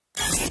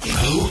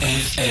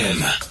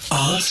OFM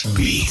Art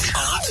Beat.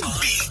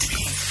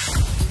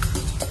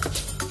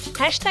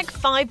 Hashtag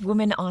 5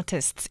 Women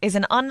Artists is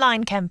an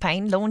online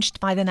campaign launched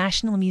by the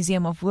National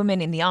Museum of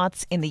Women in the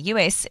Arts in the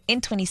US in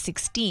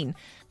 2016.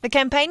 The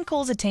campaign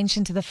calls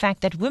attention to the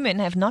fact that women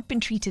have not been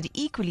treated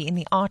equally in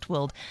the art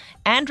world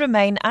and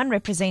remain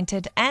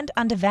unrepresented and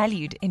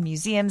undervalued in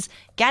museums,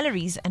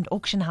 galleries and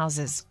auction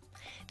houses.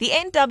 The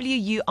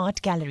NWU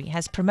Art Gallery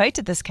has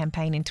promoted this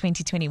campaign in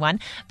 2021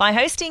 by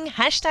hosting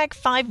Hashtag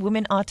 5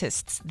 Women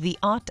Artists, the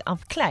Art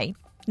of Clay.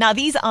 Now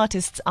these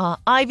artists are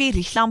Ivy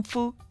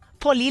Rihlamfu,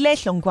 Polile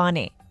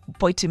Hlongwane,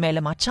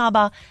 Boitumelo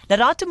and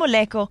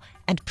Lerato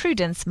and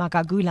Prudence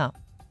Magagula.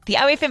 The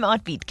OFM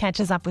Art Beat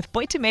catches up with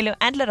Boitumelo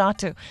and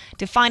Lerato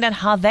to find out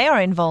how they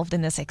are involved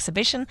in this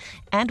exhibition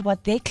and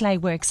what their clay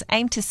works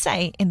aim to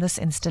say in this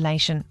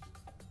installation.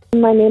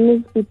 My name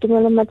is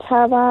Boitumelo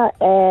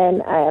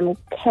and I am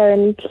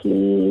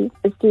currently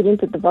a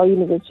student at the Vaal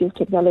University of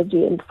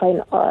Technology and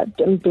Fine Art.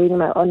 I'm doing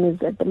my honors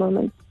at the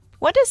moment.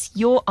 What does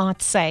your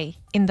art say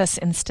in this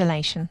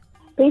installation?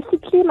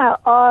 Basically, my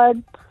art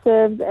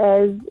serves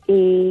as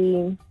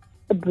a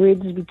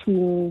bridge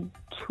between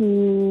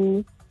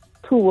two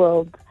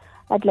worlds.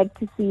 I'd like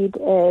to see it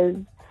as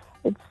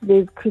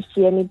there's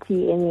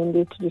Christianity and then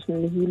there's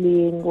traditional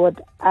healing. What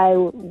I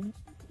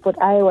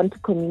want to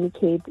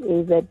communicate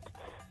is that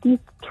these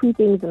two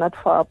things are not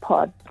far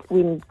apart.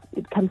 When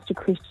it comes to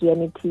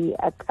Christianity,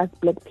 as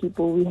Black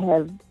people, we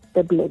have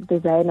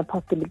the Zion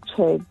Apostolic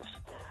Church,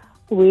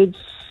 which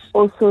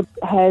also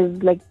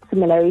has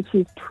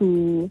similarities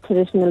to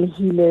traditional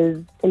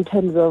healers in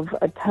terms of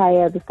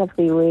attire, the stuff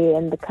they wear,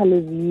 and the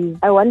colors used.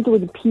 I want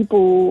when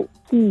people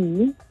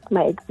see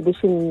my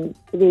exhibition,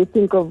 they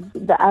think of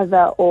the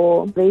other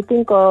or they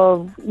think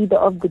of either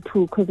of the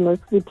two, because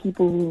most of the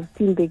people who've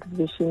seen the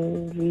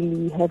exhibition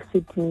really have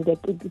said to me that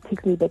it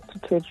takes me back to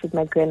church with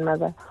my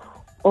grandmother.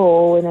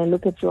 Or when I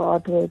look at your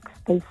artworks,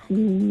 I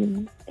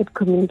see it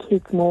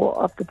communicates more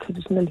of the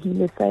traditional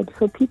healer side.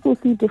 So people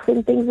see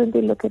different things when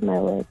they look at my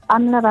work.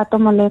 I'm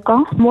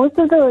Boitumelo. Most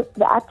of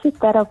the artists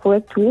that I've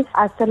worked with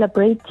are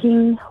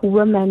celebrating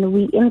women.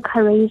 We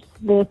encourage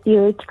the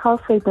theoretical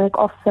framework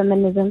of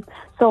feminism.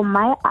 So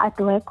my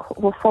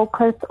artwork will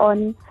focus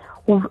on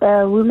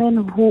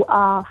women who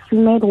are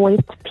female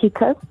waste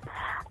pickers.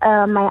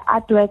 My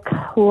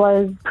artwork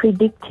was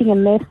predicting a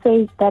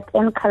message that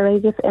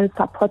encourages and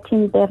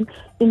supporting them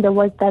in the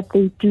work that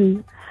they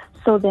do.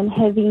 So then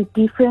having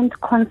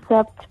different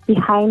concepts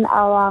behind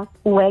our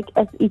work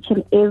as each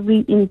and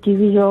every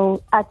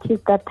individual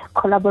artist that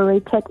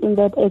collaborated in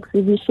that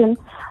exhibition.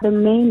 The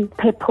main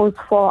purpose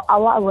for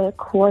our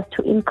work was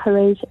to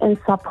encourage and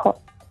support.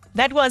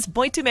 That was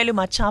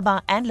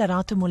Boitumelo and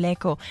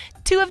Lerato,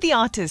 two of the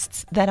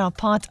artists that are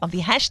part of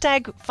the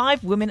Hashtag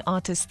 5 Women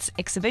Artists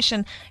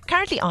exhibition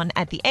currently on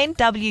at the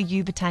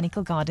NWU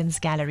Botanical Gardens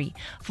Gallery.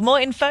 For more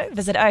info,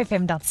 visit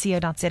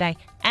ofm.co.za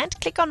and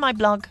click on my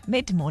blog,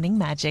 Mid Morning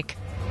Magic.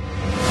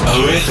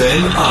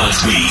 OFM Art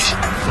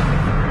Beat.